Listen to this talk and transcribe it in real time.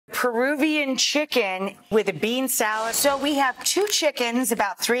Peruvian chicken with a bean salad. So we have 2 chickens,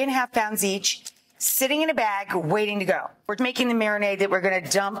 about 3.5 pounds each, sitting in a bag, waiting to go. We're making the marinade that we're gonna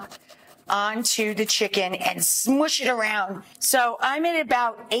dump onto the chicken and smush it around. So I'm at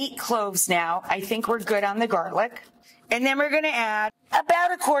about 8 cloves now. I think we're good on the garlic. And then we're gonna add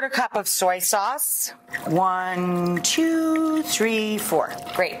about 1/4 cup of soy sauce. 1, 2, 3, 4.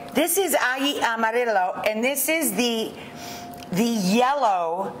 Great. This is ají amarillo, and this is the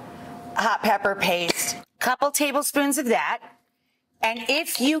yellow hot pepper paste. Couple tablespoons of that. And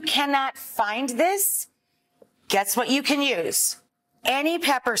if you cannot find this, guess what you can use? Any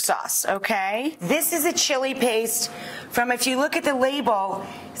pepper sauce, okay? This is a chili paste from, if you look at the label,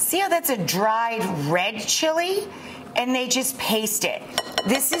 see how that's a dried red chili? And they just paste it.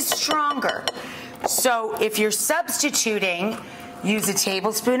 This is stronger. So if you're substituting, use a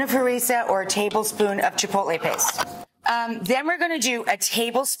tablespoon of harissa or a tablespoon of chipotle paste. Then we're gonna do a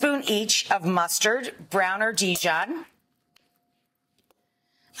tablespoon each of mustard, brown or Dijon.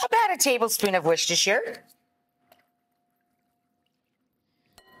 About a tablespoon of Worcestershire.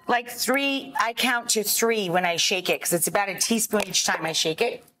 Like 3, I count to 3 when I shake it, because it's about a teaspoon each time I shake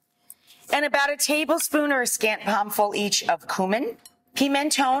it. And about a tablespoon or a scant palmful each of cumin,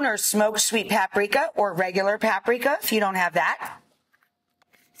 pimentone or smoked sweet paprika or regular paprika if you don't have that.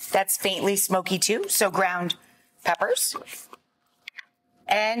 That's faintly smoky too, so ground peppers.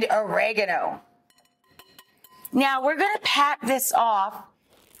 And oregano. Now we're gonna pat this off,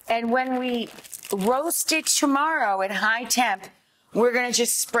 and when we roast it tomorrow at high temp, we're gonna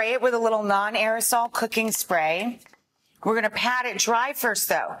just spray it with a little non-aerosol cooking spray. We're gonna pat it dry first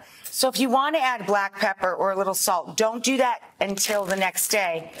though. So if you want to add black pepper or a little salt, don't do that until the next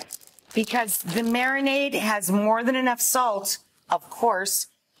day, because the marinade has more than enough salt, of course,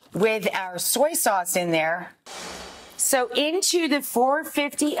 with our soy sauce in there. So into the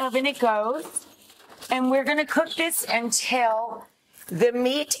 450 oven it goes, and we're gonna cook this until the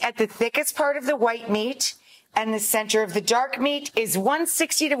meat at the thickest part of the white meat and the center of the dark meat is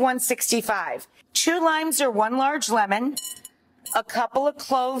 160 to 165. 2 limes or 1 large lemon, a couple of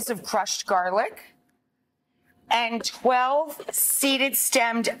cloves of crushed garlic, and 12 seeded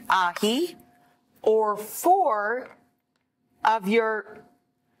stemmed ají, or 4 of your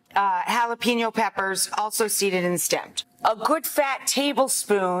jalapeno peppers, also seeded and stemmed. A good fat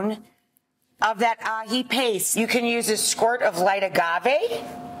tablespoon of that ají paste. You can use a squirt of light agave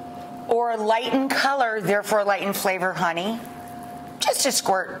or light in color, therefore light in flavor, honey. Just a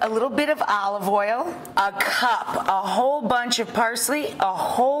squirt, a little bit of olive oil, a cup, a whole bunch of parsley, a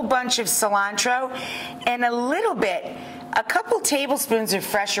whole bunch of cilantro, and a couple tablespoons of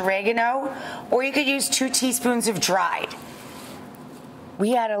fresh oregano, or you could use 2 teaspoons of dried.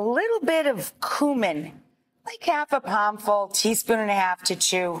 We add a little bit of cumin, like half a palmful, 1.5 teaspoons to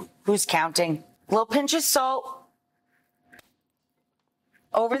 2, who's counting? A little pinch of salt,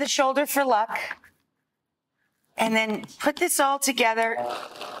 over the shoulder for luck. And then put this all together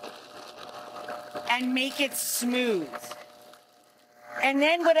and make it smooth. And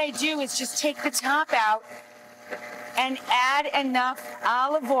then what I do is just take the top out and add enough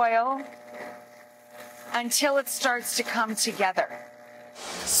olive oil until it starts to come together.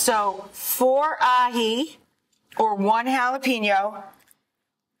 So 4 ají or 1 jalapeno,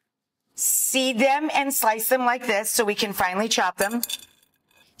 seed them and slice them like this so we can finally chop them.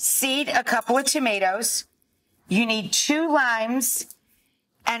 Seed a couple of tomatoes. You need 2 limes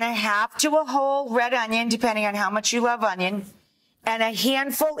and a half to a whole red onion, depending on how much you love onion, and a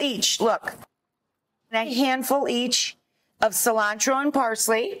handful each, look, and a handful each of cilantro and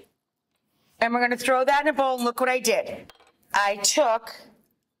parsley. And we're going to throw that in a bowl, and look what I did. I took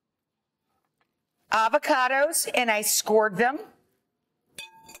avocados and I scored them.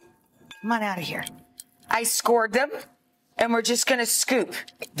 Come on out of here. I scored them, and we're just going to scoop.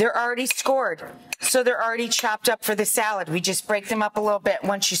 They're already scored, so they're already chopped up for the salad. We just break them up a little bit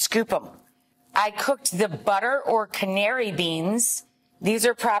once you scoop them. I cooked the butter or canary beans. These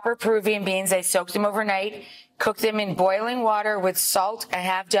are proper Peruvian beans. I soaked them overnight, cooked them in boiling water with salt, a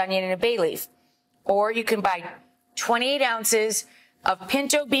halved onion, and a bay leaf. Or you can buy 28 ounces of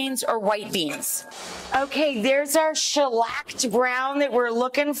pinto beans or white beans. Okay, there's our shellacked brown that we're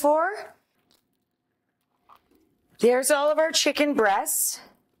looking for. There's all of our chicken breasts.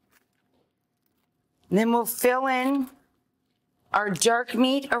 And then we'll fill in our dark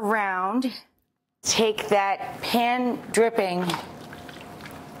meat around. Take that pan dripping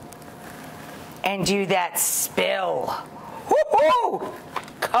and do that spill. Woo-hoo!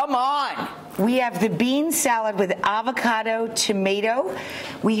 Come on. We have the bean salad with avocado, tomato.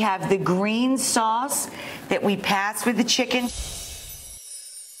 We have the green sauce that we pass with the chicken.